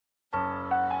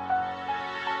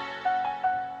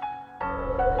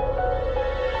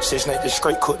Six Nate just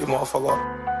straight cooked the motherfucker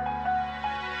up.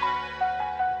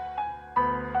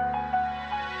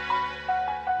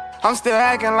 I'm still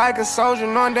acting like a soldier,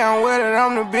 knowing down well that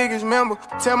I'm the biggest member.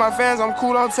 Tell my fans I'm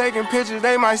cool, I'm taking pictures,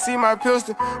 they might see my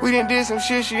pistol. We done did some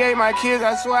shit, she ate my kids,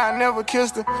 I swear I never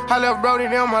kissed her. I left Brody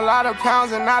them a lot of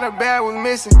pounds and not a bad was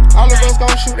missing. All of us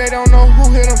gon' shoot, they don't know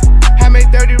who hit them. I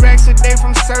made 30 racks a day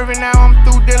from serving, now I'm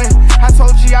through dealing. I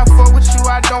told G I fuck with you,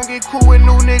 I don't get cool with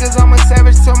new niggas. I'm a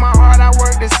savage to my heart, I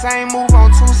work the same move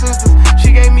on two sisters. She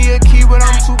gave me a key, but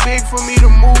I'm too big for me to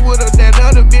move with her. That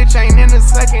other bitch ain't in the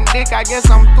sucking dick, I guess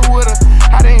I'm through with her.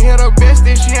 I didn't hit her best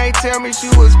if she ain't tell me she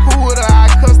was cool with her. I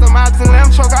customized the lamb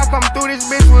truck, I come through this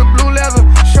bitch with blue leather.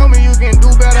 Show me you can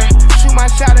do better, shoot my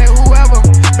shot at whoever.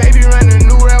 Baby run a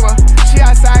new rebel, she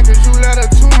outside cause you let her.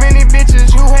 Too many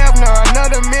bitches you have now,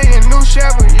 another million new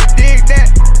Chevy. You dig that?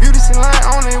 Beauty salon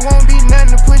only won't be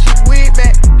nothing to push your wig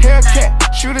back. Hellcat,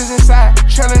 shooters inside,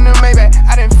 trailing the Maybach.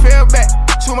 I done fell back,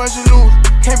 too much to lose.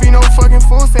 Can't be no fucking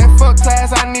fool, said fuck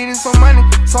class, I needed some money.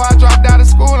 So I dropped out of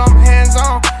school, I'm hands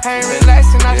on. I ain't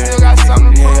relaxing, I still got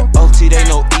something to prove. OT, they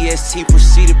know EST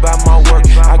proceeded by my work.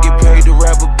 I get paid to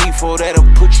rap a beat for that'll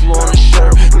put you on a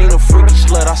shirt. Need a freaky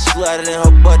slut, I slid it in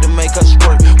her butt to make her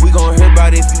squirt. We gon' hear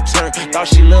about it if you turn.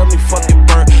 Thought she loved me, fuck it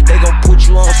burn. They gon' put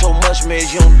you on so much, man,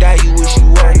 you don't die, you wish you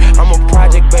were. I'm a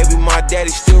project, baby, my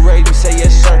daddy still raised me, say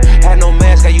yes sir. Had no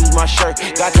mask, I used my shirt.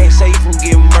 God can't save you from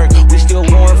getting murked. We still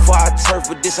warring for our turf,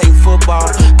 but this ain't football.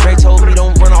 Dre told me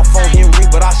don't run off on Henry,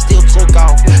 but I still took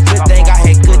off. Good thing I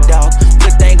had good dog.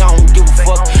 Good thing I don't give a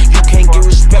fuck. You can't get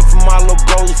respect from my little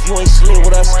bros if you ain't slid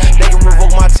with us. They can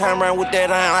revoke my time around with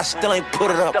that iron, I still ain't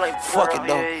put it up. Fuck it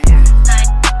though.